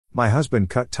My husband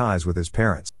cut ties with his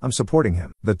parents. I'm supporting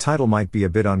him. The title might be a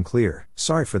bit unclear.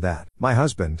 Sorry for that. My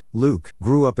husband, Luke,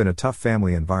 grew up in a tough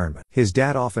family environment. His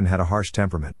dad often had a harsh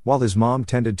temperament, while his mom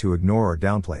tended to ignore or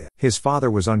downplay it. His father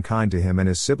was unkind to him and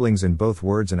his siblings in both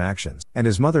words and actions, and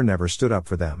his mother never stood up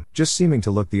for them, just seeming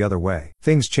to look the other way.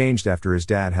 Things changed after his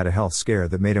dad had a health scare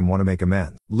that made him want to make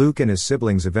amends. Luke and his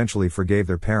siblings eventually forgave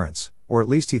their parents, or at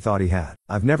least he thought he had.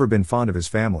 I've never been fond of his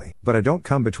family, but I don't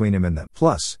come between him and them.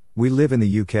 Plus, we live in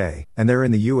the UK, and they're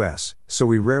in the US, so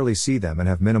we rarely see them and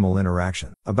have minimal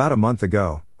interaction. About a month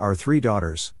ago, our 3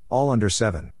 daughters, all under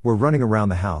 7, were running around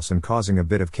the house and causing a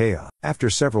bit of chaos. After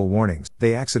several warnings,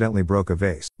 they accidentally broke a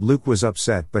vase. Luke was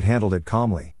upset but handled it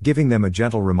calmly, giving them a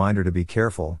gentle reminder to be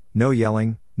careful, no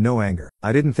yelling, no anger.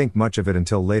 I didn't think much of it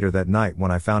until later that night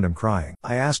when I found him crying.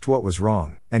 I asked what was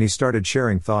wrong, and he started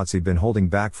sharing thoughts he'd been holding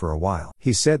back for a while.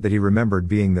 He said that he remembered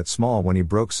being that small when he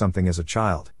broke something as a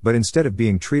child, but instead of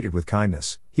being treated with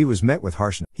kindness, he was met with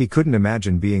harshness. He couldn't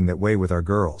imagine being that way with our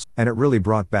girls, and it really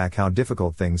brought back how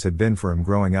difficult things had been for him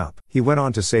growing up. He went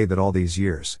on to say that all these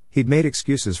years, he'd made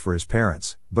excuses for his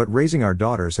parents, but raising our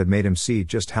daughters had made him see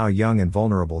just how young and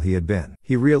vulnerable he had been.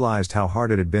 He realized how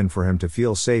hard it had been for him to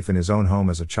feel safe in his own home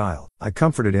as a child. I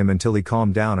comforted him until he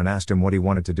calmed down and asked him what he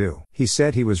wanted to do. He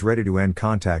said he was ready to end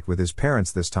contact with his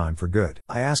parents this time for good.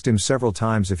 I asked him several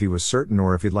times if he was certain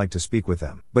or if he'd like to speak with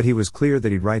them, but he was clear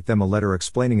that he'd write them a letter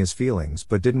explaining his feelings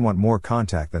but didn't want more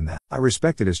contact than that. I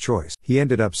respected his choice. He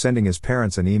ended up sending his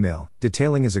parents an email,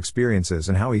 detailing his experiences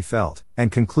and how he felt,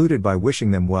 and concluded by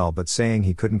wishing them well but saying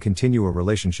he couldn't continue a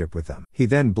relationship with them. He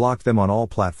then blocked them on all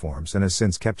platforms and has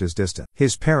since kept his distance.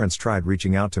 His parents tried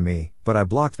reaching out to me, but I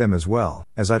blocked them as well,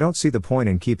 as I don't see the point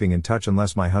in keeping in touch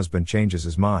unless my husband changes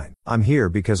his mind. I'm here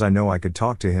because I know I could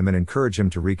talk to him and encourage him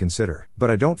to reconsider,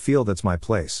 but I don't feel that's my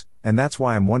place, and that's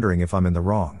why I'm wondering if I'm in the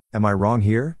wrong. Am I wrong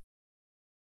here?